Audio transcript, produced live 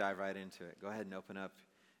Dive right into it. Go ahead and open up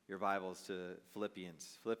your Bibles to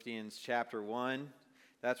Philippians. Philippians chapter 1.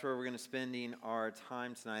 That's where we're going to spending our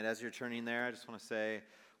time tonight. As you're turning there, I just want to say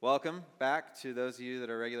welcome back to those of you that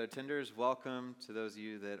are regular attenders. Welcome to those of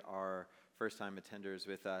you that are first-time attenders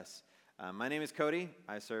with us. My name is Cody.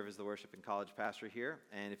 I serve as the worship and college pastor here.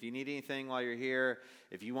 And if you need anything while you're here,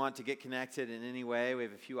 if you want to get connected in any way, we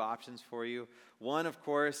have a few options for you. One, of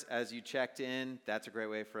course, as you checked in, that's a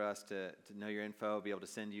great way for us to know your info, be able to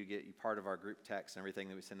send you, get you part of our group text and everything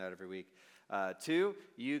that we send out every week. Two,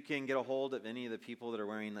 you can get a hold of any of the people that are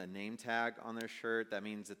wearing a name tag on their shirt. That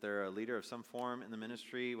means that they're a leader of some form in the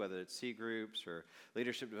ministry, whether it's C groups or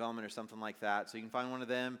leadership development or something like that. So you can find one of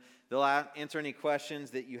them. They'll answer any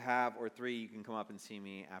questions that you have, or three, you can come up and see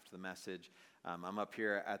me after the message. I'm up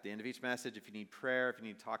here at the end of each message. If you need prayer, if you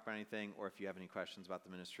need to talk about anything, or if you have any questions about the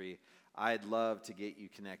ministry, I'd love to get you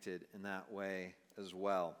connected in that way as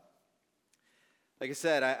well. Like I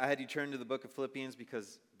said, I had you turn to the book of Philippians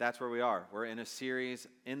because that's where we are. We're in a series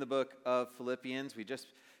in the book of Philippians. We just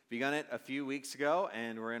begun it a few weeks ago,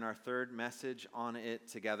 and we're in our third message on it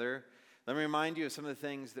together. Let me remind you of some of the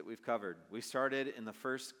things that we've covered. We started in the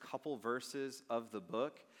first couple verses of the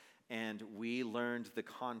book, and we learned the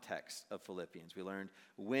context of Philippians. We learned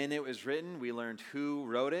when it was written. We learned who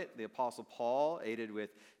wrote it. The Apostle Paul aided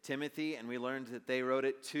with Timothy, and we learned that they wrote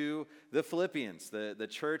it to the Philippians, the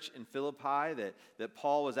church in Philippi that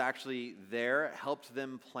Paul was actually there, helped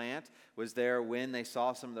them plant, was there when they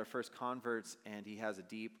saw some of their first converts, and he has a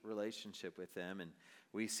deep relationship with them. And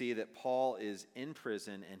we see that Paul is in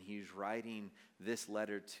prison, and he's writing this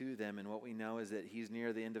letter to them, and what we know is that he's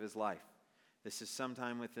near the end of his life. This is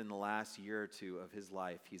sometime within the last year or two of his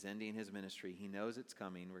life. He's ending his ministry. He knows it's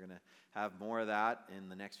coming. We're going to have more of that in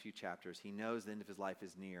the next few chapters. He knows the end of his life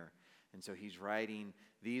is near. And so he's writing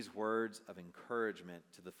these words of encouragement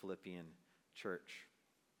to the Philippian church.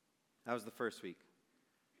 That was the first week.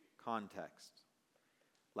 Context.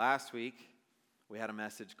 Last week, we had a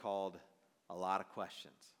message called A Lot of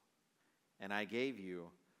Questions. And I gave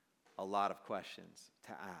you a lot of questions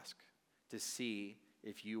to ask, to see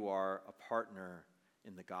if you are a partner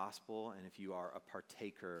in the gospel and if you are a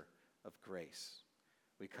partaker of grace.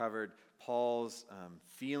 We covered Paul's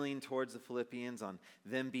feeling towards the Philippians, on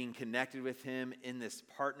them being connected with him in this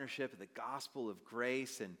partnership of the gospel of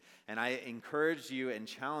grace. And I encouraged you and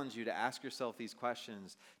challenged you to ask yourself these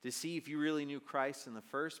questions to see if you really knew Christ in the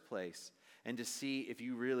first place and to see if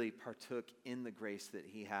you really partook in the grace that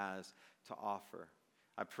he has to offer.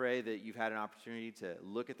 I pray that you've had an opportunity to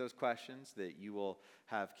look at those questions, that you will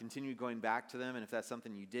have continued going back to them. And if that's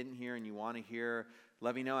something you didn't hear and you want to hear,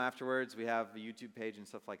 let me know afterwards. We have a YouTube page and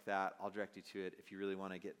stuff like that. I'll direct you to it if you really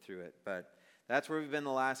want to get through it. But that's where we've been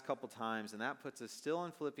the last couple times, and that puts us still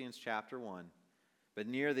in Philippians chapter 1. But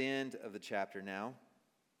near the end of the chapter now,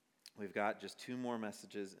 we've got just two more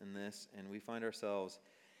messages in this, and we find ourselves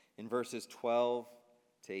in verses 12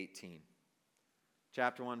 to 18.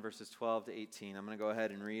 Chapter 1, verses 12 to 18. I'm going to go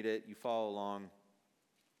ahead and read it. You follow along.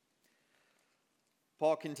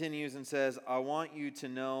 Paul continues and says, I want you to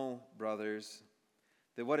know, brothers,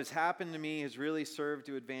 that what has happened to me has really served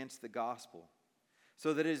to advance the gospel,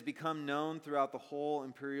 so that it has become known throughout the whole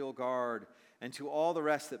imperial guard and to all the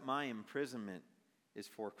rest that my imprisonment is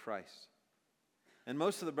for Christ. And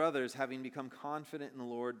most of the brothers, having become confident in the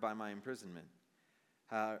Lord by my imprisonment,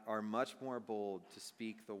 are much more bold to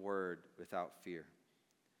speak the word without fear.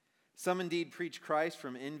 Some indeed preach Christ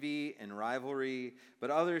from envy and rivalry, but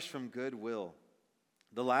others from goodwill.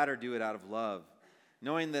 The latter do it out of love,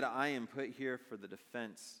 knowing that I am put here for the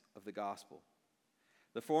defense of the gospel.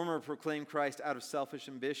 The former proclaim Christ out of selfish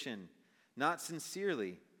ambition, not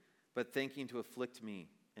sincerely, but thinking to afflict me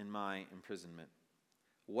in my imprisonment.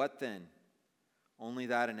 What then? Only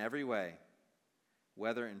that in every way,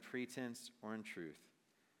 whether in pretense or in truth,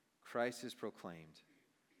 Christ is proclaimed,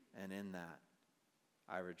 and in that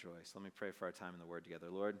I rejoice. Let me pray for our time in the Word together.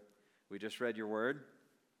 Lord, we just read your Word.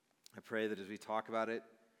 I pray that as we talk about it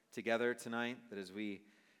together tonight, that as we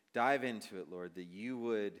dive into it, Lord, that you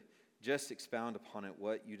would just expound upon it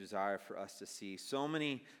what you desire for us to see. So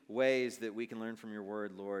many ways that we can learn from your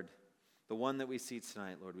Word, Lord. The one that we see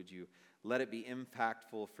tonight, Lord, would you let it be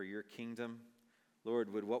impactful for your kingdom?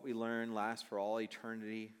 Lord, would what we learn last for all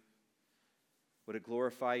eternity? Would it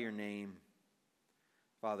glorify your name?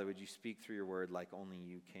 Father, would you speak through your word like only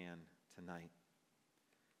you can tonight?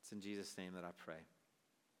 It's in Jesus' name that I pray.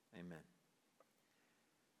 Amen.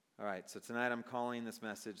 All right, so tonight I'm calling this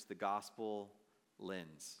message the Gospel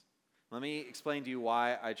Lens. Let me explain to you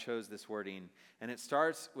why I chose this wording. And it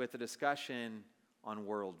starts with a discussion on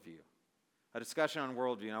worldview. a discussion on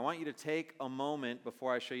worldview. And I want you to take a moment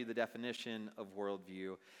before I show you the definition of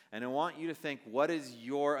worldview. And I want you to think, what is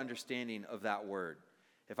your understanding of that word?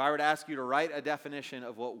 If I were to ask you to write a definition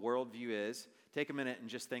of what worldview is, take a minute and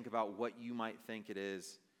just think about what you might think it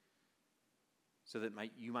is so that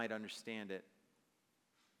you might understand it.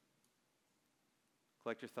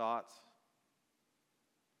 Collect your thoughts.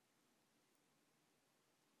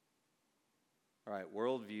 All right,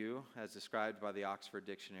 worldview, as described by the Oxford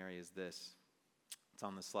Dictionary, is this. It's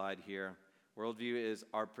on the slide here. Worldview is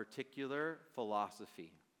our particular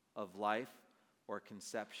philosophy of life or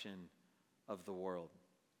conception of the world.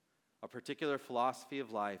 A particular philosophy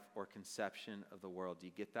of life or conception of the world. Do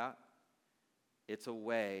you get that? It's a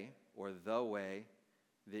way or the way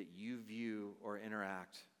that you view or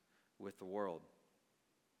interact with the world.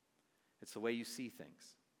 It's the way you see things,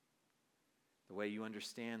 the way you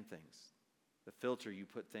understand things, the filter you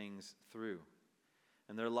put things through.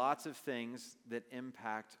 And there are lots of things that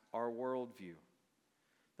impact our worldview.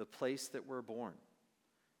 The place that we're born,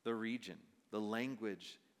 the region, the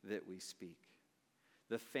language that we speak,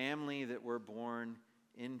 the family that we're born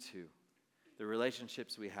into, the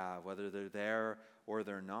relationships we have, whether they're there or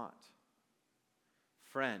they're not.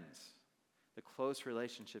 Friends, the close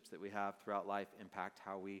relationships that we have throughout life impact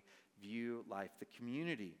how we view life. The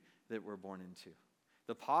community that we're born into,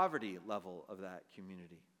 the poverty level of that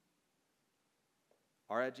community.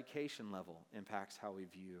 Our education level impacts how we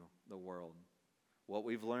view the world. What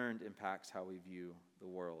we've learned impacts how we view the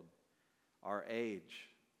world. Our age.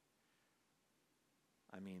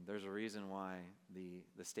 I mean, there's a reason why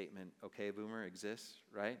the statement, okay, boomer, exists,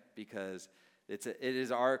 right? Because it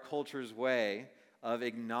is our culture's way of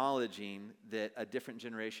acknowledging that a different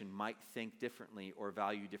generation might think differently or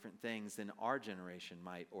value different things than our generation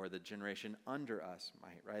might or the generation under us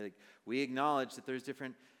might, right? Like, we acknowledge that there's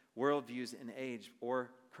different worldviews in age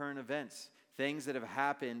or current events, things that have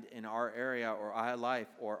happened in our area or our life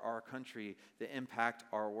or our country that impact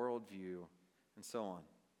our worldview and so on.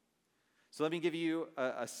 So let me give you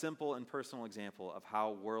a simple and personal example of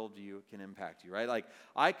how worldview can impact you, right? Like,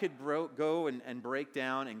 I could go and break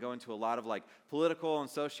down and go into a lot of like political and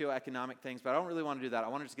socioeconomic things, but I don't really want to do that. I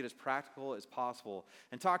want to just get as practical as possible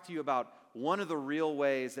and talk to you about one of the real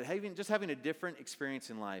ways that having a different experience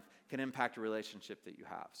in life can impact a relationship that you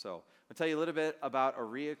have. So I'll tell you a little bit about a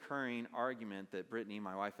reoccurring argument that Brittany,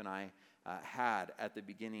 my wife, and I had at the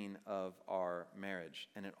beginning of our marriage,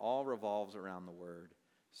 and it all revolves around the word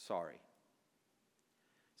sorry.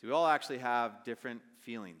 So we all actually have different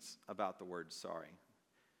feelings about the word sorry.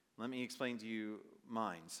 Let me explain to you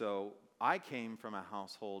mine. So I came from a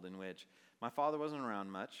household in which my father wasn't around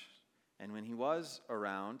much, and when he was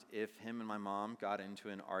around, if him and my mom got into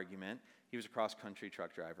an argument, he was a cross-country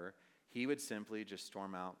truck driver, he would simply just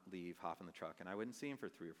storm out, leave, hop in the truck, and I wouldn't see him for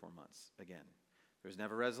 3 or 4 months again. There was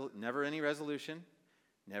never any resolution,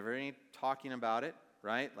 never any talking about it,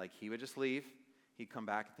 right? Like, he would just leave, he'd come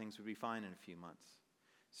back, and things would be fine in a few months.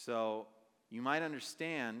 So you might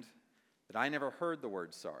understand that I never heard the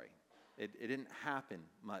word sorry. It didn't happen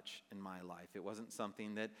much in my life. It wasn't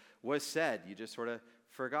something that was said. You just sort of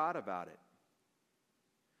forgot about it.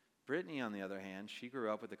 Brittany, on the other hand, she grew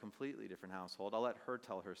up with a completely different household. I'll let her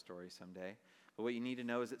tell her story someday. But what you need to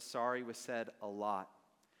know is that sorry was said a lot.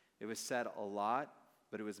 It was said a lot,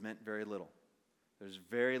 but it was meant very little. There's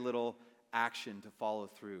very little action to follow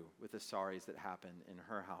through with the sorries that happened in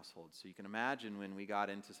her household. So you can imagine when we got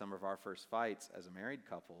into some of our first fights as a married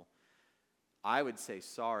couple, I would say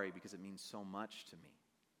sorry because it means so much to me.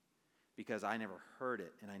 Because I never heard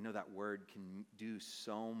it, and I know that word can do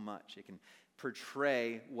so much. It can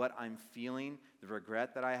portray what I'm feeling, the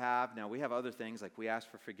regret that I have. Now, we have other things, like we ask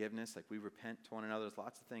for forgiveness, like we repent to one another. There's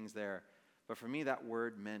lots of things there. But for me, that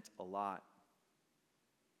word meant a lot.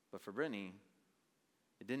 But for Brittany,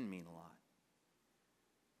 it didn't mean a lot.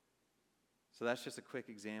 So that's just a quick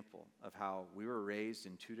example of how we were raised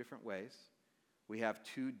in 2 different ways. We have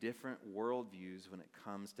 2 different worldviews when it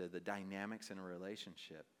comes to the dynamics in a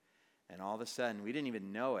relationship. And all of a sudden, we didn't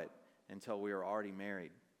even know it until we were already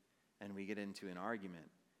married. And we get into an argument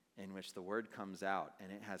in which the word comes out,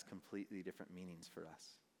 and it has completely different meanings for us.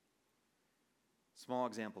 Small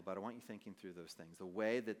example, but I want you thinking through those things. The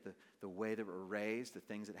way that we're raised, the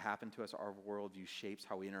things that happen to us, our worldview shapes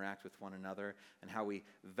how we interact with one another and how we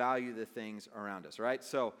value the things around us, right?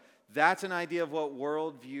 So that's an idea of what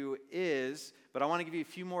worldview is, but I want to give you a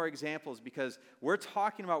few more examples because we're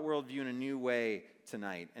talking about worldview in a new way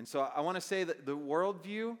tonight. And so I want to say that the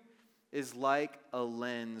worldview is like a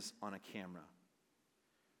lens on a camera,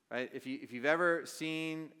 right? If you've ever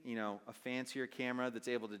seen, a fancier camera that's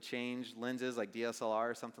able to change lenses like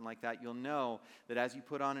DSLR or something like that, you'll know that as you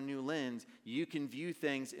put on a new lens, you can view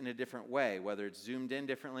things in a different way, whether it's zoomed in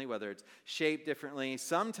differently, whether it's shaped differently.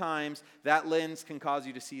 Sometimes that lens can cause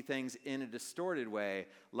you to see things in a distorted way,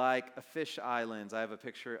 like a fisheye lens. I have a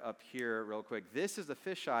picture up here real quick. This is a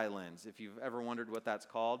fisheye lens, if you've ever wondered what that's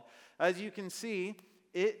called. As you can see,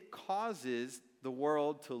 it causes the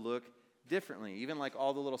world to look differently. Even like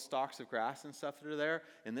all the little stalks of grass and stuff that are there,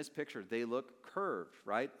 in this picture, they look curved,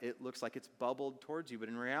 right? It looks like it's bubbled towards you, but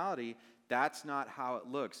in reality, that's not how it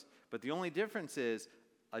looks. But the only difference is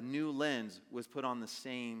a new lens was put on the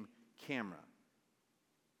same camera.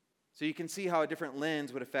 So you can see how a different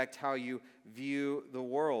lens would affect how you view the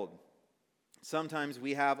world. Sometimes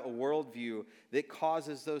we have a worldview that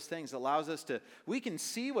causes those things, allows us we can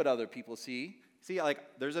see what other people see. See, like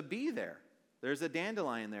there's a bee there. There's a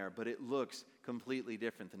dandelion there, but it looks completely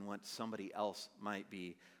different than what somebody else might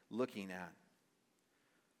be looking at.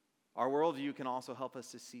 Our worldview can also help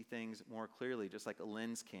us to see things more clearly, just like a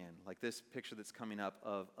lens can, like this picture that's coming up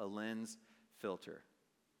of a lens filter.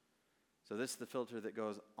 So this is the filter that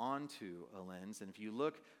goes onto a lens, and if you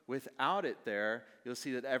look without it there, you'll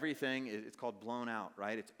see that everything, it's called blown out,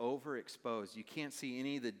 right? It's overexposed. You can't see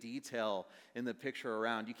any of the detail in the picture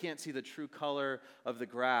around. You can't see the true color of the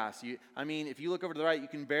grass. If you look over to the right, you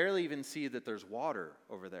can barely even see that there's water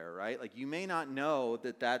over there, right? Like you may not know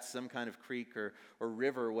that that's some kind of creek or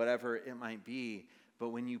river, whatever it might be, but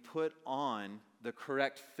when you put on the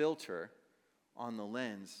correct filter on the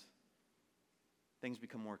lens, things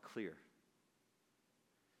become more clear.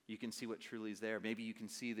 You can see what truly is there. Maybe you can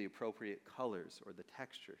see the appropriate colors or the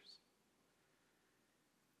textures.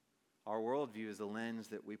 Our worldview is the lens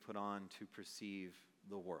that we put on to perceive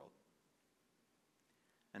the world.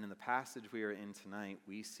 And in the passage we are in tonight,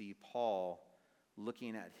 we see Paul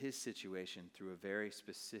looking at his situation through a very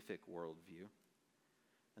specific worldview,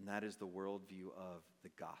 and that is the worldview of the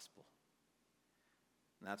gospel.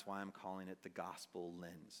 And that's why I'm calling it the gospel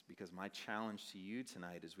lens, because my challenge to you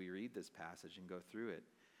tonight as we read this passage and go through it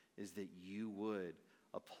is that you would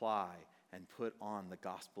apply and put on the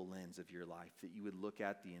gospel lens of your life, that you would look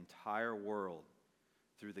at the entire world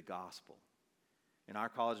through the gospel. In our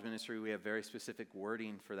college ministry, we have very specific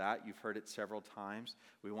wording for that. You've heard it several times.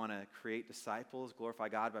 We want to create disciples, glorify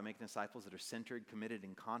God by making disciples that are centered, committed,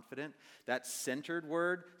 and confident. That centered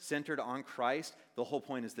word, centered on Christ, the whole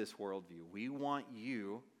point is this worldview. We want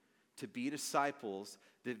you to be disciples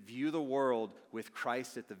that view the world with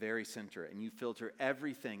Christ at the very center, and you filter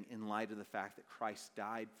everything in light of the fact that Christ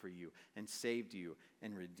died for you and saved you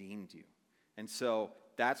and redeemed you. And so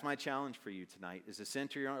that's my challenge for you tonight, is to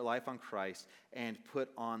center your life on Christ and put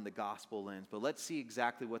on the gospel lens. But let's see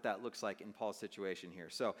exactly what that looks like in Paul's situation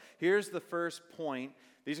here. So here's the first point.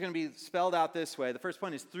 These are going to be spelled out this way. The first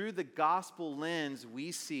point is, through the gospel lens,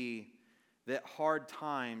 we see that hard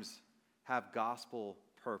times have gospel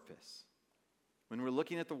purpose. When we're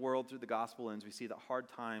looking at the world through the gospel lens, we see that hard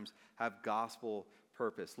times have gospel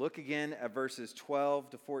purpose. Look again at verses 12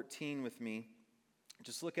 to 14 with me.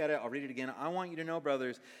 Just look at it. I'll read it again. I want you to know,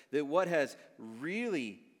 brothers, that what has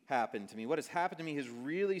really happened to me, what has happened to me has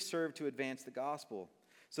really served to advance the gospel,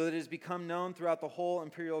 so that it has become known throughout the whole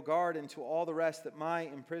imperial guard and to all the rest that my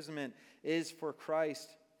imprisonment is for Christ.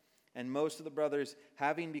 And most of the brothers,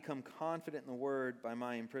 having become confident in the word by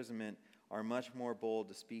my imprisonment, are much more bold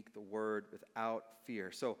to speak the word without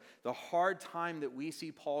fear. So the hard time that we see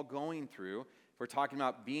Paul going through, if we're talking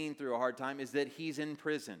about being through a hard time, is that he's in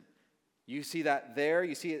prison. You see that there.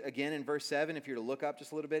 You see it again in verse 7. If you're to look up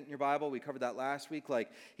just a little bit in your Bible, we covered that last week. Like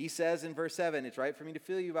he says in verse 7, it's right for me to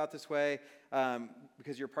feel you about this way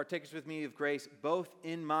because you're partakers with me of grace, both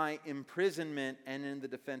in my imprisonment and in the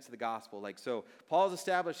defense of the gospel. Like, so Paul's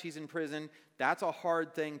established he's in prison. That's a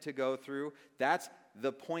hard thing to go through. That's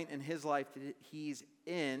the point in his life that he's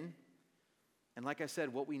in. And like I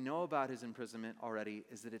said, what we know about his imprisonment already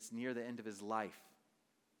is that it's near the end of his life.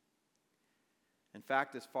 In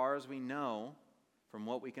fact, as far as we know, from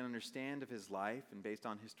what we can understand of his life and based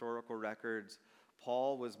on historical records,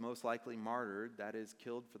 Paul was most likely martyred, that is,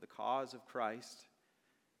 killed for the cause of Christ.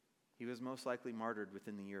 He was most likely martyred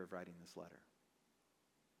within the year of writing this letter.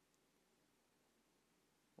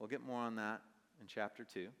 We'll get more on that in chapter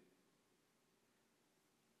 2.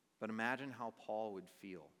 But imagine how Paul would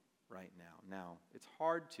feel right now. Now, it's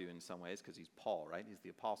hard to in some ways because he's Paul, right? He's the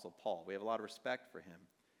Apostle Paul. We have a lot of respect for him.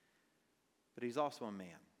 But he's also a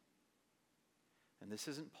man. And this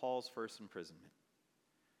isn't Paul's first imprisonment.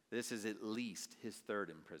 This is at least his third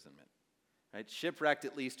imprisonment. Right? Shipwrecked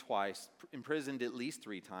at least twice, imprisoned at least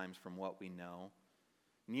 3 times from what we know,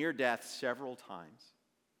 near death several times.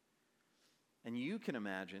 And you can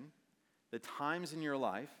imagine the times in your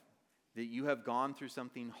life that you have gone through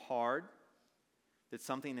something hard, that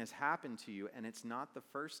something has happened to you, and it's not the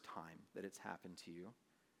first time that it's happened to you.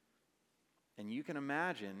 And you can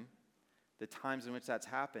imagine the times in which that's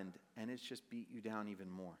happened, and it's just beat you down even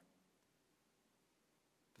more.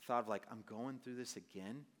 The thought of like, I'm going through this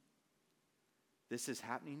again. This is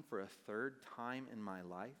happening for a third time in my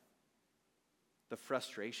life. The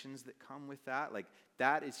frustrations that come with that, like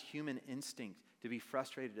that is human instinct, to be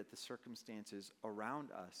frustrated at the circumstances around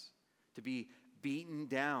us, to be beaten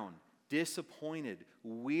down, disappointed,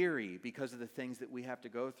 weary because of the things that we have to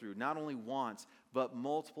go through, not only once, but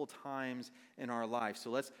multiple times in our life. So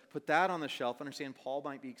let's put that on the shelf. Understand Paul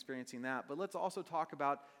might be experiencing that, but let's also talk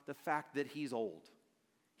about the fact that he's old.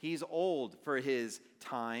 He's old for his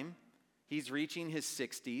time. He's reaching his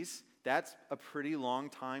 60s. That's a pretty long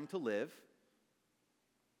time to live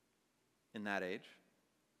in that age.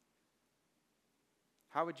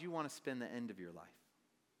 How would you want to spend the end of your life?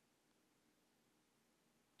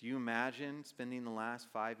 Do you imagine spending the last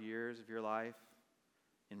 5 years of your life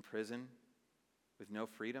in prison with no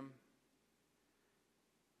freedom?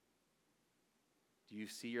 Do you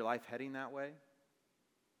see your life heading that way?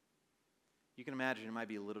 You can imagine it might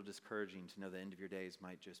be a little discouraging to know the end of your days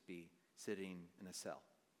might just be sitting in a cell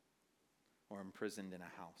or imprisoned in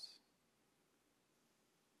a house.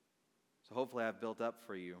 So hopefully I've built up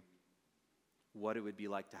for you what it would be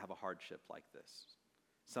like to have a hardship like this.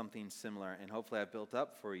 Something similar, and hopefully I've built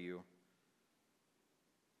up for you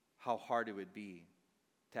how hard it would be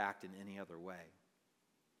to act in any other way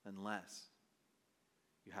unless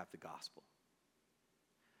you have the gospel,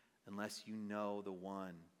 unless you know the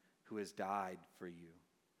one who has died for you,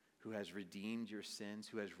 who has redeemed your sins,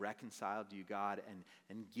 who has reconciled you, God,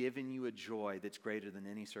 and given you a joy that's greater than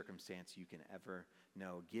any circumstance you can ever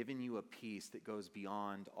know, given you a peace that goes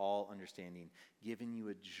beyond all understanding, given you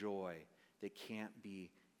a joy that can't be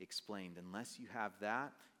explained. Unless you have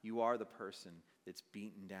that, you are the person that's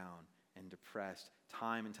beaten down and depressed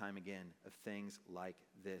time and time again of things like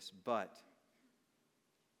this. But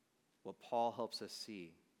what Paul helps us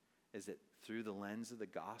see is that through the lens of the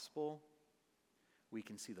gospel, we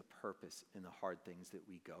can see the purpose in the hard things that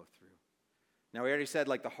we go through. Now, we already said,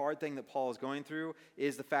 like, the hard thing that Paul is going through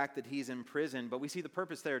is the fact that he's in prison, but we see the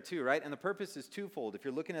purpose there too, right? And the purpose is twofold. If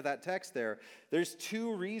you're looking at that text there's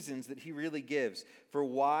two reasons that he really gives for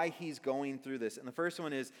why he's going through this. And the first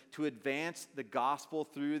one is to advance the gospel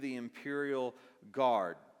through the imperial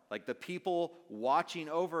guard. Like the people watching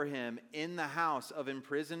over him in the house of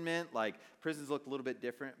imprisonment. Like, prisons looked a little bit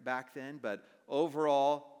different back then, but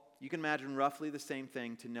overall, you can imagine roughly the same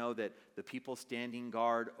thing, to know that the people standing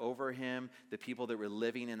guard over him, the people that were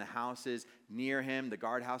living in the houses near him, the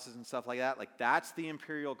guardhouses and stuff like that, like that's the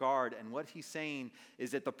imperial guard. And what he's saying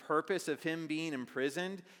is that the purpose of him being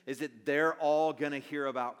imprisoned is that they're all going to hear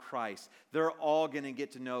about Christ. They're all going to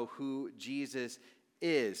get to know who Jesus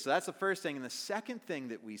is. So that's the first thing. And the second thing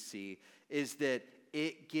that we see is that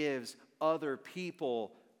it gives other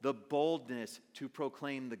people the boldness to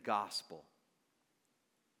proclaim the gospel.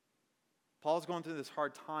 Paul's going through this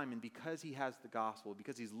hard time, and because he has the gospel,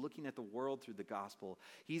 because he's looking at the world through the gospel,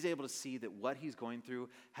 he's able to see that what he's going through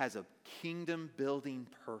has a kingdom-building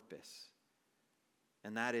purpose.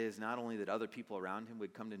 And that is not only that other people around him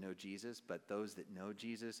would come to know Jesus, but those that know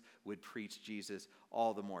Jesus would preach Jesus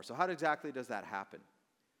all the more. So how exactly does that happen?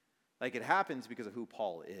 Like, it happens because of who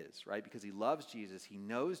Paul is, right? Because he loves Jesus, he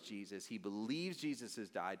knows Jesus, he believes Jesus has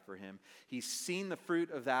died for him. He's seen the fruit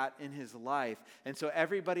of that in his life. And so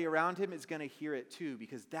everybody around him is going to hear it too,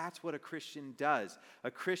 because that's what a Christian does. A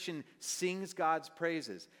Christian sings God's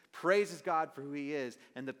praises, praises God for who he is,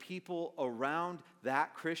 and the people around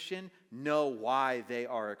that Christian know why they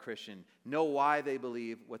are a Christian, know why they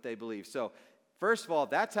believe what they believe. So, first of all,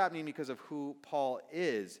 that's happening because of who Paul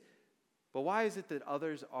is. But why is it that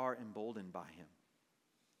others are emboldened by him?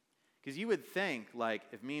 Because you would think, like,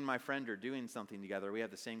 if me and my friend are doing something together, we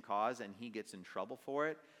have the same cause, and he gets in trouble for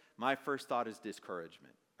it, my first thought is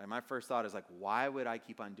discouragement. Right? My first thought is like, why would I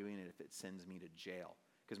keep on doing it if it sends me to jail?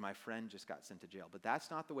 Because my friend just got sent to jail. But that's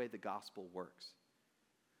not the way the gospel works.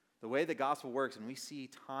 The way the gospel works, and we see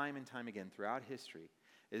time and time again throughout history,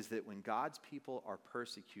 is that when God's people are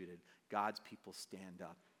persecuted, God's people stand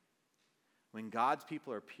up. When God's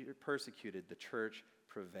people are persecuted, the church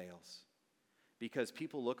prevails. Because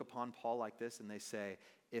people look upon Paul like this and they say,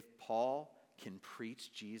 if Paul can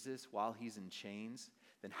preach Jesus while he's in chains,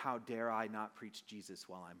 then how dare I not preach Jesus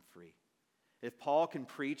while I'm free? If Paul can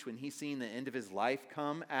preach when he's seen the end of his life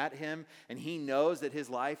come at him and he knows that his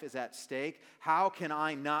life is at stake, how can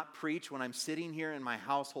I not preach when I'm sitting here in my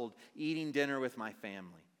household eating dinner with my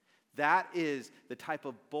family? That is the type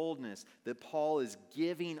of boldness that Paul is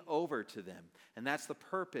giving over to them. And that's the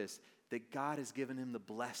purpose that God has given him the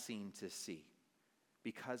blessing to see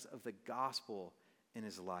because of the gospel in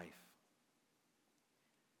his life.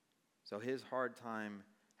 So his hard time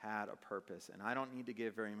had a purpose. And I don't need to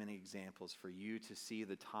give very many examples for you to see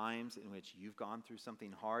the times in which you've gone through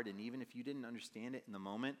something hard. And even if you didn't understand it in the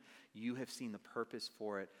moment, you have seen the purpose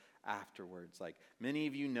for it afterwards. Like many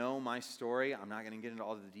of you know my story. I'm not going to get into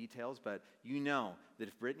all the details, but you know that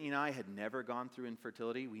if Brittany and I had never gone through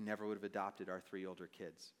infertility, we never would have adopted our 3 older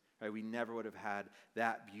kids. Right? We never would have had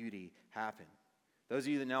that beauty happen. Those of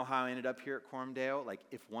you that know how I ended up here at Corumdale, like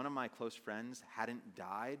if one of my close friends hadn't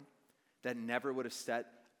died, that never would have set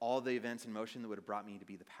all the events in motion that would have brought me to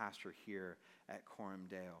be the pastor here at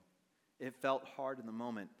Corumdale. It felt hard in the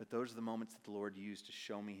moment, but those are the moments that the Lord used to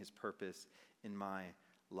show me his purpose in my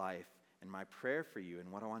life. And my prayer for you,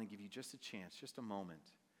 and what I want to give you just a chance, just a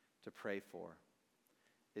moment to pray for,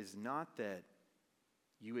 is not that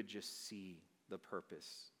you would just see the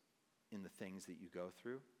purpose in the things that you go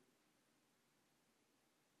through,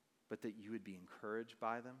 but that you would be encouraged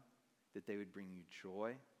by them, that they would bring you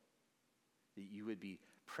joy, that you would be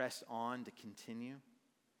pressed on to continue,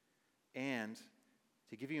 and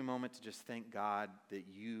to give you a moment to just thank God that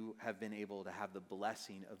you have been able to have the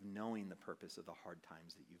blessing of knowing the purpose of the hard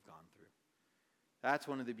times that you've gone through. That's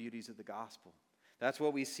one of the beauties of the gospel. That's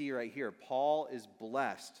what we see right here. Paul is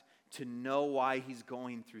blessed to know why he's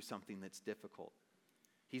going through something that's difficult.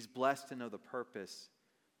 He's blessed to know the purpose.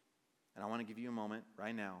 And I want to give you a moment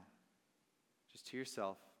right now, just to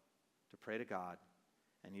yourself, to pray to God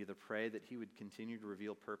and either pray that he would continue to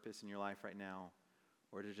reveal purpose in your life right now,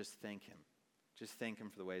 or to just thank him. Just thank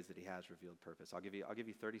him for the ways that he has revealed purpose. I'll give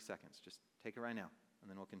you 30 seconds. Just take it right now, and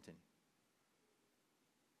then we'll continue.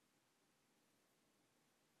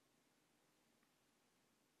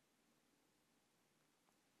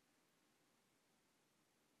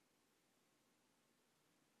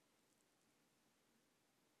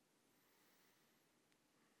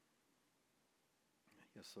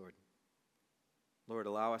 Yes, Lord. Lord,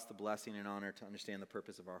 allow us the blessing and honor to understand the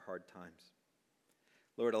purpose of our hard times.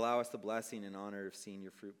 Lord, allow us the blessing and honor of seeing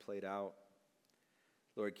your fruit played out.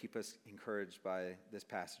 Lord, keep us encouraged by this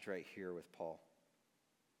passage right here with Paul,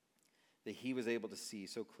 that he was able to see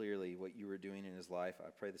so clearly what you were doing in his life. I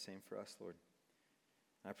pray the same for us, Lord.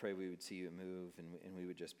 I pray we would see you move and we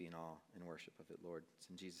would just be in awe and worship of it, Lord. It's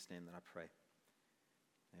in Jesus' name that I pray.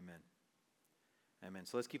 Amen. Amen.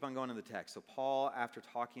 So let's keep on going to the text. So Paul, after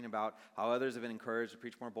talking about how others have been encouraged to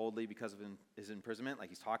preach more boldly because of his imprisonment, like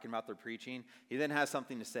he's talking about their preaching, he then has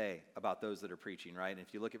something to say about those that are preaching, right? And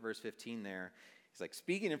if you look at verse 15 there, he's like,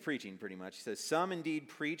 speaking of preaching pretty much, he says, some indeed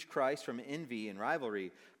preach Christ from envy and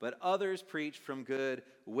rivalry, but others preach from good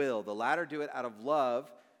will. The latter do it out of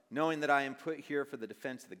love, knowing that I am put here for the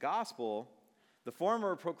defense of the gospel. The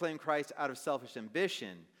former proclaim Christ out of selfish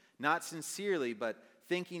ambition, not sincerely, but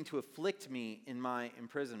thinking to afflict me in my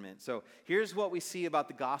imprisonment. So here's what we see about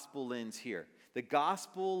the gospel lens here. The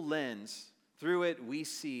gospel lens, through it we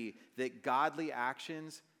see that godly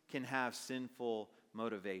actions can have sinful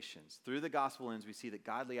motivations. Through the gospel lens we see that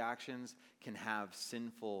godly actions can have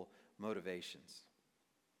sinful motivations.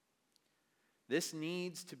 This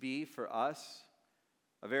needs to be for us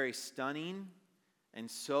a very stunning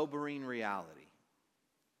and sobering reality,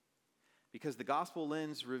 because the gospel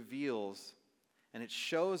lens reveals and it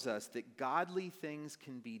shows us that godly things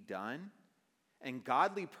can be done and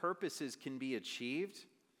godly purposes can be achieved,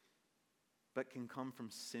 but can come from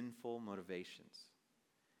sinful motivations.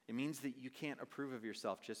 It means that you can't approve of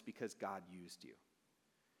yourself just because God used you.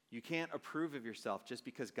 You can't approve of yourself just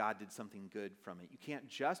because God did something good from it. You can't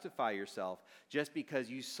justify yourself just because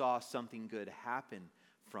you saw something good happen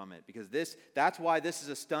from it. Because that's why this is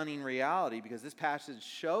a stunning reality, because this passage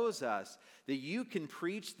shows us that you can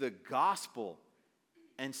preach the gospel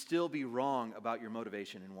and still be wrong about your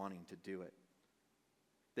motivation in wanting to do it.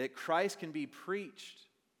 That Christ can be preached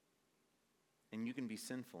and you can be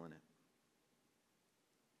sinful in it.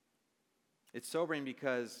 It's sobering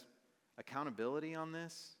because accountability on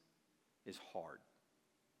this is hard.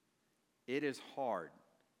 It is hard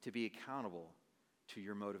to be accountable to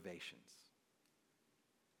your motivations.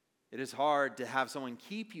 It is hard to have someone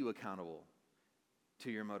keep you accountable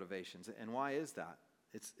to your motivations. And why is that?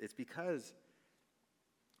 It's because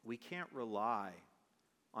we can't rely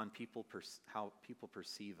on how people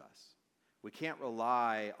perceive us. We can't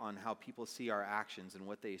rely on how people see our actions and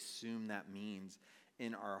what they assume that means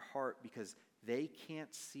in our heart, because they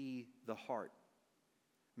can't see the heart.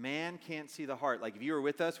 Man can't see the heart. Like if you were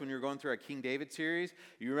with us when we were going through our King David series,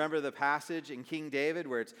 you remember the passage in King David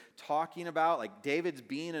where it's talking about like David's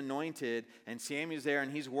being anointed and Samuel's there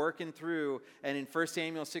and he's working through. And in 1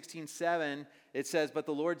 Samuel 16:7, it says, "But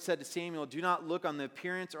the Lord said to Samuel, do not look on the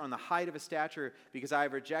appearance or on the height of his stature, because I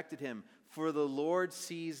have rejected him. For the Lord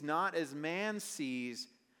sees not as man sees.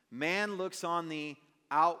 Man looks on the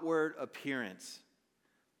outward appearance,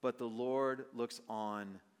 but the Lord looks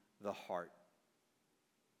on the heart."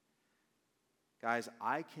 Guys,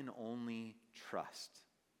 I can only trust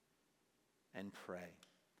and pray.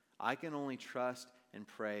 I can only trust and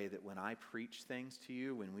pray that when I preach things to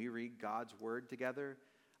you, when we read God's word together,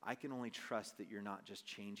 I can only trust that you're not just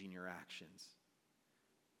changing your actions,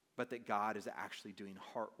 but that God is actually doing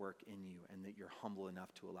heart work in you and that you're humble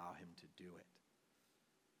enough to allow him to do it.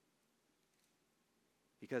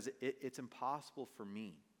 Because it's impossible for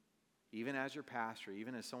me, even as your pastor,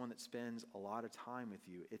 even as someone that spends a lot of time with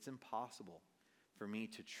you, it's impossible for me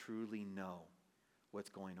to truly know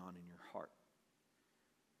what's going on in your heart.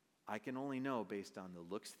 I can only know based on the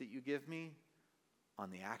looks that you give me,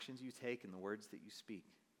 on the actions you take, and the words that you speak.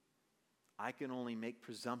 I can only make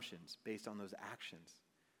presumptions based on those actions,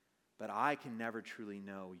 but I can never truly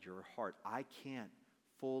know your heart. I can't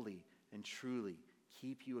fully and truly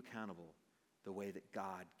keep you accountable the way that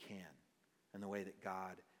God can and the way that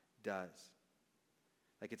God does.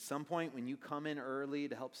 Like at some point when you come in early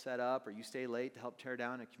to help set up or you stay late to help tear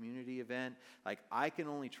down a community event, like I can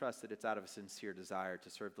only trust that it's out of a sincere desire to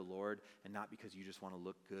serve the Lord and not because you just want to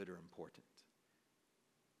look good or important.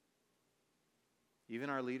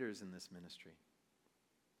 Even our leaders in this ministry,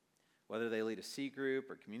 whether they lead a C group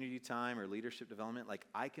or community time or leadership development, like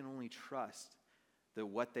I can only trust that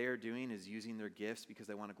what they are doing is using their gifts because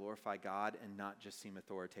they want to glorify God and not just seem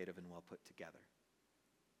authoritative and well put together.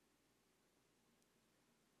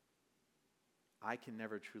 I can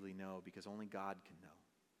never truly know because only God can know,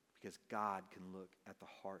 because God can look at the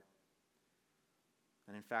heart.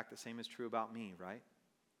 And in fact, the same is true about me, right?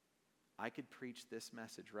 I could preach this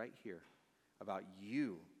message right here about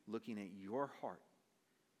you looking at your heart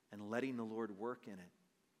and letting the Lord work in it.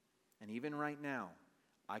 And even right now,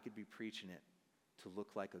 I could be preaching it to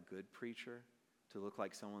look like a good preacher, to look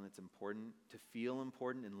like someone that's important, to feel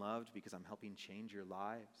important and loved because I'm helping change your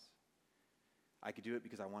lives. I could do it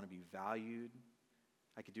because I want to be valued.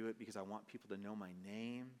 I could do it because I want people to know my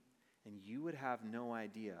name. And you would have no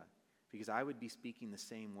idea because I would be speaking the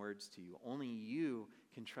same words to you. Only you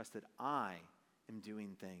can trust that I am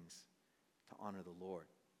doing things to honor the Lord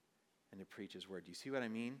and to preach his word. Do you see what I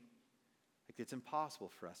mean? Like it's impossible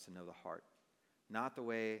for us to know the heart, not the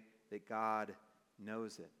way that God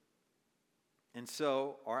knows it. And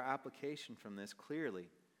so our application from this clearly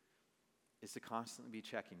is to constantly be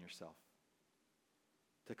checking yourself.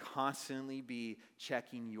 To constantly be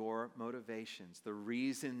checking your motivations, the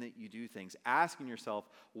reason that you do things, asking yourself,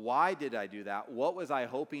 why did I do that? What was I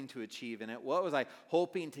hoping to achieve in it? What was I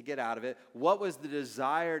hoping to get out of it? What was the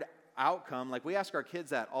desired outcome? Like we ask our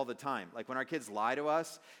kids that all the time. Like when our kids lie to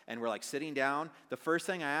us and we're like sitting down, the first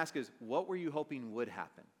thing I ask is, what were you hoping would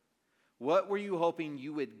happen? What were you hoping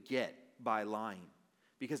you would get by lying?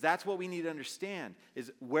 Because that's what we need to understand,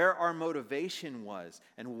 is where our motivation was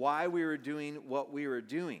and why we were doing what we were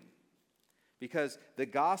doing. Because the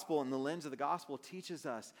gospel and the lens of the gospel teaches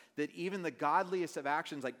us that even the godliest of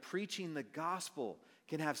actions, like preaching the gospel,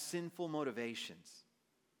 can have sinful motivations.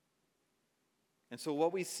 And so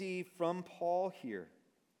what we see from Paul here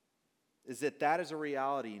is that that is a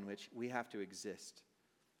reality in which we have to exist.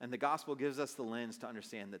 And the gospel gives us the lens to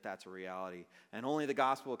understand that that's a reality. And only the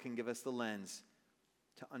gospel can give us the lens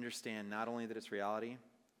to understand not only that it's reality,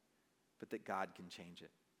 but that God can change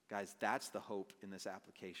it. Guys, that's the hope in this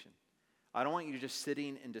application. I don't want you just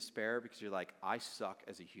sitting in despair because you're like, I suck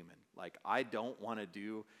as a human. Like, I don't want to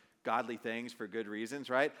do godly things for good reasons,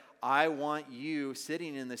 right? I want you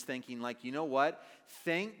sitting in this thinking like, you know what?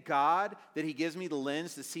 Thank God that he gives me the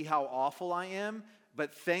lens to see how awful I am,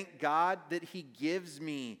 but thank God that he gives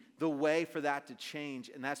me the way for that to change,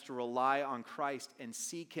 and that's to rely on Christ and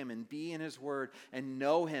seek him and be in his word and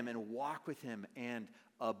know him and walk with him and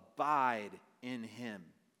abide in him.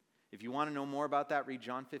 If you want to know more about that, read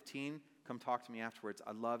John 15. Come talk to me afterwards.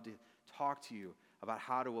 I'd love to talk to you about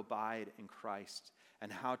how to abide in Christ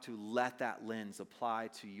and how to let that lens apply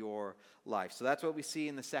to your life. So that's what we see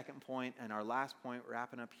in the second point. And our last point,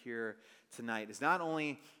 wrapping up here tonight, is not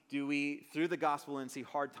only do we, through the gospel lens, see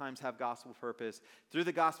hard times have gospel purpose, through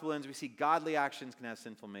the gospel lens, we see godly actions can have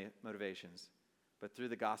sinful motivations. But through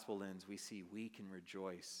the gospel lens, we see we can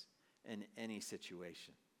rejoice in any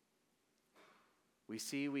situation. We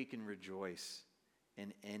see we can rejoice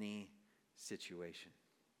in any situation.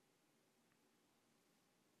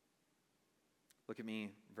 Look at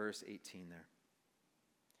me, verse 18 there.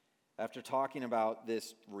 After talking about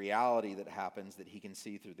this reality that happens that he can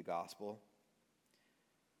see through the gospel,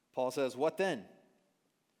 Paul says, what then?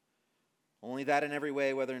 Only that in every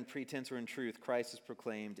way, whether in pretense or in truth, Christ is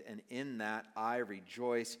proclaimed, and in that I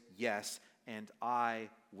rejoice, yes, and I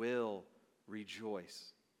will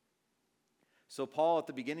rejoice. So Paul, at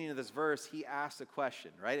the beginning of this verse, he asks a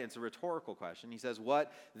question, right? It's a rhetorical question. He says,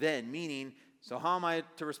 what then? Meaning, so how am I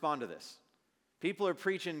to respond to this? People are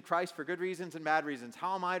preaching Christ for good reasons and bad reasons.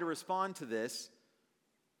 How am I to respond to this?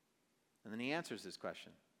 And then he answers this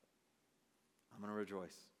question. I'm going to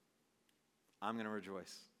rejoice. I'm going to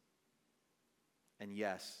rejoice. And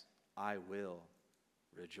yes, I will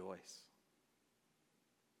rejoice.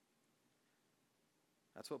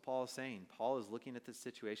 That's what Paul is saying. Paul is looking at this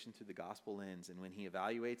situation through the gospel lens, and when he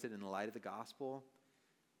evaluates it in the light of the gospel,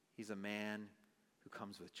 he's a man who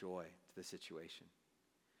comes with joy to the situation.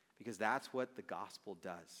 Because that's what the gospel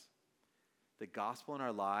does. The gospel in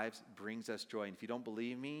our lives brings us joy. And if you don't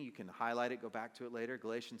believe me, you can highlight it, go back to it later.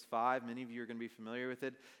 Galatians 5, many of you are going to be familiar with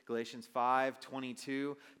it. Galatians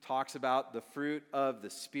 5:22 talks about the fruit of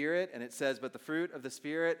the Spirit. And it says, but the fruit of the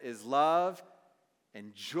Spirit is love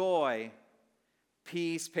and joy,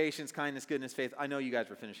 peace, patience, kindness, goodness, faith. I know you guys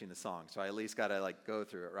were finishing the song, so I at least got to go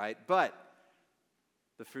through it, right? But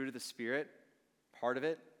the fruit of the Spirit, part of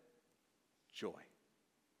it, joy.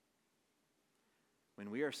 When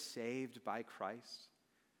we are saved by Christ,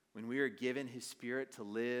 when we are given His Spirit to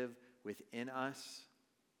live within us,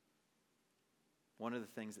 one of the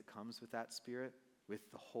things that comes with that Spirit, with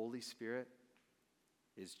the Holy Spirit,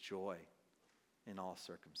 is joy in all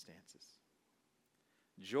circumstances.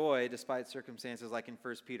 Joy despite circumstances, like in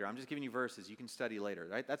 1 Peter. I'm just giving you verses you can study later,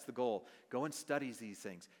 right? That's the goal. Go and study these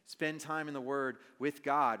things. Spend time in the Word with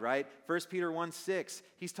God, right? 1 Peter 1:6,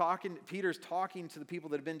 Peter's talking to the people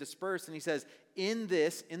that have been dispersed, and he says, in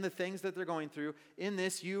this, in the things that they're going through, in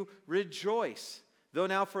this you rejoice. Though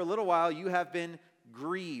now for a little while you have been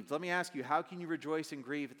grieved. Let me ask you, how can you rejoice and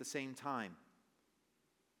grieve at the same time?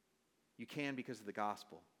 You can because of the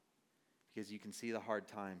gospel. Because you can see the hard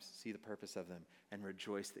times, see the purpose of them, and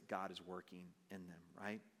rejoice that God is working in them,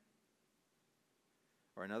 right?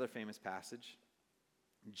 Or another famous passage,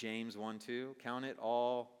 James 1:2, count it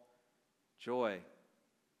all joy,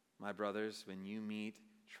 my brothers, when you meet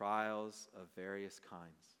trials of various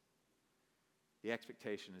kinds. The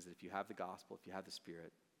expectation is that if you have the gospel, if you have the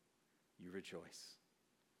Spirit, you rejoice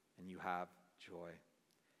and you have joy.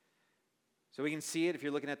 So we can see it. If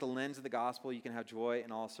you're looking at the lens of the gospel, you can have joy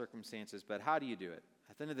in all circumstances. But how do you do it?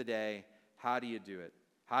 At the end of the day, how do you do it?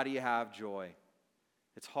 How do you have joy?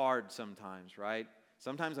 It's hard sometimes, right?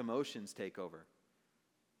 Sometimes emotions take over.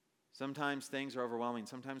 Sometimes things are overwhelming.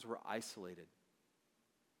 Sometimes we're isolated.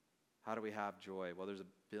 How do we have joy? Well, there's a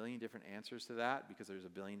billion different answers to that because there's a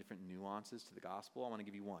billion different nuances to the gospel. I want to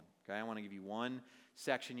give you one, okay? I want to give you one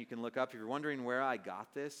section you can look up. If you're wondering where I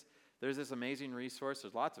got this, there's this amazing resource.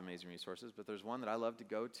 There's lots of amazing resources, but there's one that I love to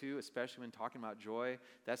go to, especially when talking about joy.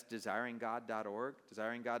 That's desiringgod.org.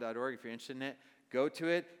 Desiringgod.org. If you're interested in it, go to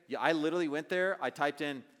it. Yeah, I literally went there. I typed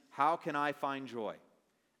in, how can I find joy?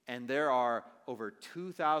 And there are over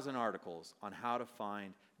 2,000 articles on how to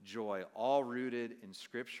find joy, all rooted in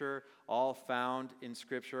Scripture, all found in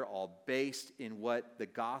Scripture, all based in what the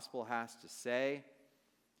gospel has to say.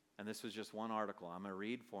 And this was just one article. I'm going to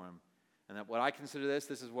read for him. And that what I consider this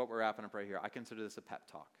is what we're wrapping up right here. I consider this a pep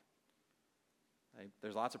talk. Right?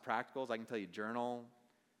 There's lots of practicals. I can tell you journal,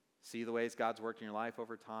 see the ways God's worked in your life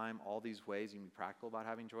over time, all these ways you can be practical about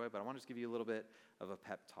having joy. But I want to just give you a little bit of a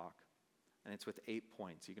pep talk. And it's with 8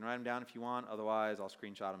 points. You can write them down if you want. Otherwise, I'll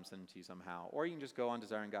screenshot them, send them to you somehow. Or you can just go on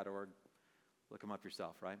desiringgod.org, look them up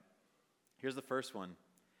yourself, right? Here's the first one.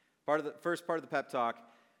 First part of the pep talk.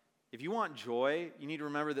 If you want joy, you need to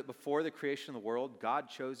remember that before the creation of the world, God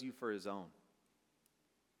chose you for His own.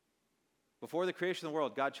 Before the creation of the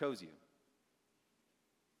world, God chose you.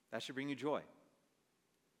 That should bring you joy.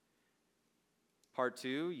 Part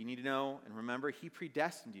 2, you need to know and remember He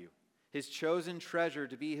predestined you, His chosen treasure,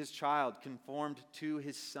 to be His child, conformed to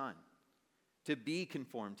His Son, to be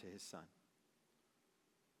conformed to His Son.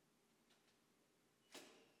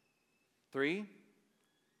 3,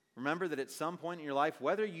 remember that at some point in your life,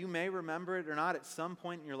 whether you may remember it or not, at some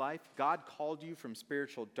point in your life, God called you from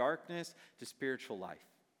spiritual darkness to spiritual life.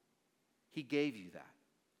 He gave you that.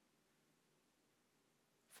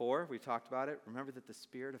 4, we've talked about it. Remember that the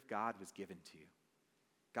Spirit of God was given to you.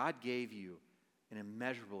 God gave you an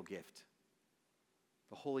immeasurable gift,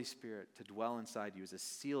 the Holy Spirit, to dwell inside you as a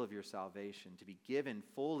seal of your salvation, to be given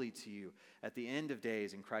fully to you at the end of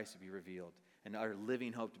days in Christ to be revealed, and our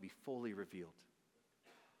living hope to be fully revealed.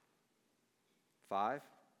 5,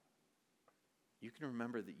 you can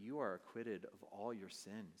remember that you are acquitted of all your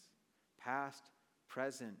sins, past,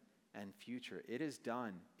 present, and future. It is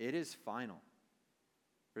done. It is final.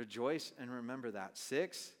 Rejoice and remember that.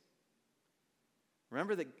 6,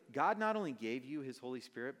 remember that God not only gave you his Holy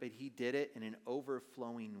Spirit, but he did it in an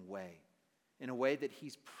overflowing way, in a way that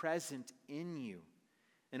he's present in you,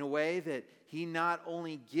 in a way that he not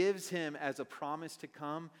only gives him as a promise to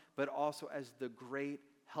come, but also as the great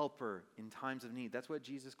helper in times of need. That's what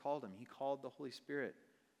Jesus called him. He called the Holy Spirit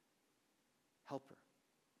helper.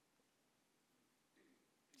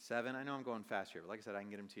 7, I know I'm going fast here, but like I said, I can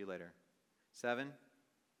get them to you later. 7,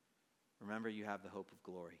 remember you have the hope of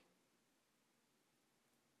glory.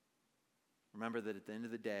 Remember that at the end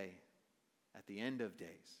of the day, at the end of days,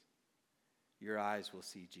 your eyes will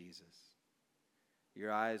see Jesus.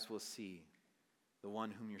 Your eyes will see the one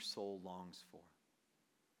whom your soul longs for.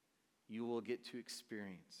 You will get to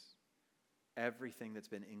experience everything that's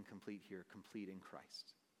been incomplete here, complete in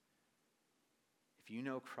Christ. If you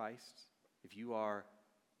know Christ, if you are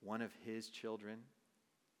one of his children,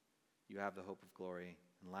 you have the hope of glory.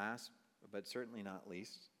 And last, but certainly not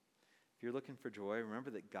least, if you're looking for joy, remember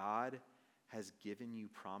that God has given you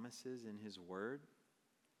promises in his word,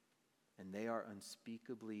 and they are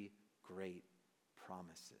unspeakably great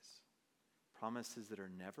promises. Promises that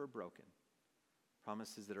are never broken.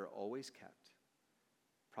 Promises that are always kept.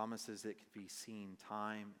 Promises that can be seen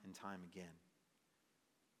time and time again.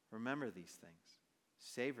 Remember these things.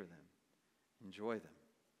 Savor them. Enjoy them.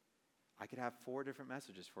 I could have 4 different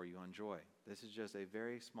messages for you on joy. This is just a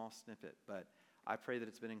very small snippet, but I pray that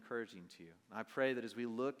it's been encouraging to you. I pray that as we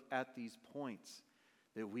look at these points,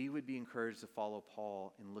 that we would be encouraged to follow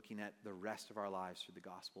Paul in looking at the rest of our lives through the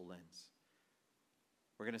gospel lens.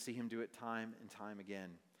 We're going to see him do it time and time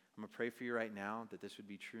again. I'm going to pray for you right now that this would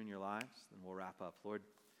be true in your lives, then we'll wrap up. Lord,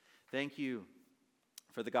 thank you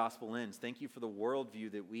for the gospel lens. Thank you for the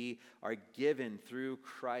worldview that we are given through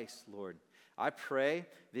Christ, Lord. I pray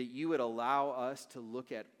that you would allow us to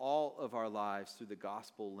look at all of our lives through the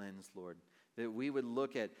gospel lens, Lord. That we would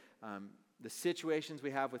look at the situations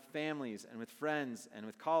we have with families and with friends and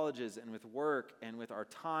with colleges and with work and with our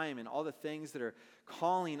time and all the things that are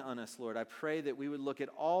calling on us, Lord. I pray that we would look at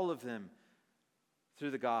all of them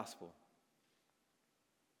through the gospel.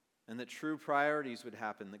 And that true priorities would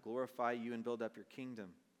happen that glorify you and build up your kingdom.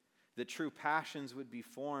 That true passions would be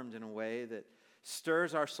formed in a way that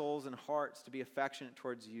stirs our souls and hearts to be affectionate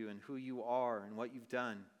towards you and who you are and what you've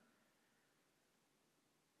done.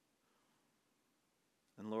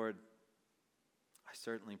 And Lord, I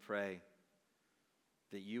certainly pray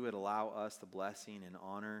that you would allow us the blessing and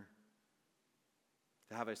honor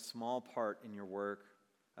to have a small part in your work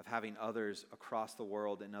of having others across the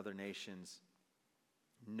world and other nations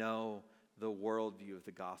know the worldview of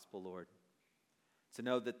the gospel, Lord. To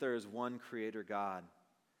know that there is one creator God.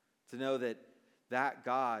 To know that that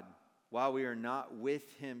God, while we are not with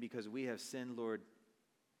him because we have sinned, Lord,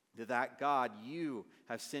 that God, you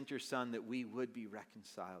have sent your Son that we would be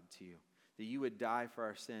reconciled to you. That you would die for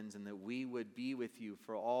our sins and that we would be with you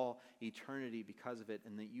for all eternity because of it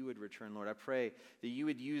and that you would return, Lord. I pray that you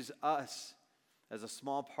would use us as a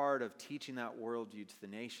small part of teaching that worldview to the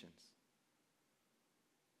nations.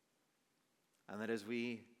 And that as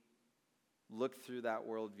we look through that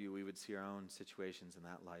worldview, we would see our own situations in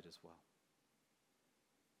that light as well.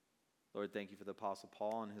 Lord, thank you for the Apostle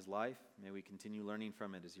Paul and his life. May we continue learning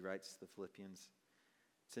from it as he writes to the Philippians.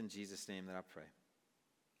 It's in Jesus' name that I pray.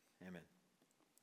 Amen.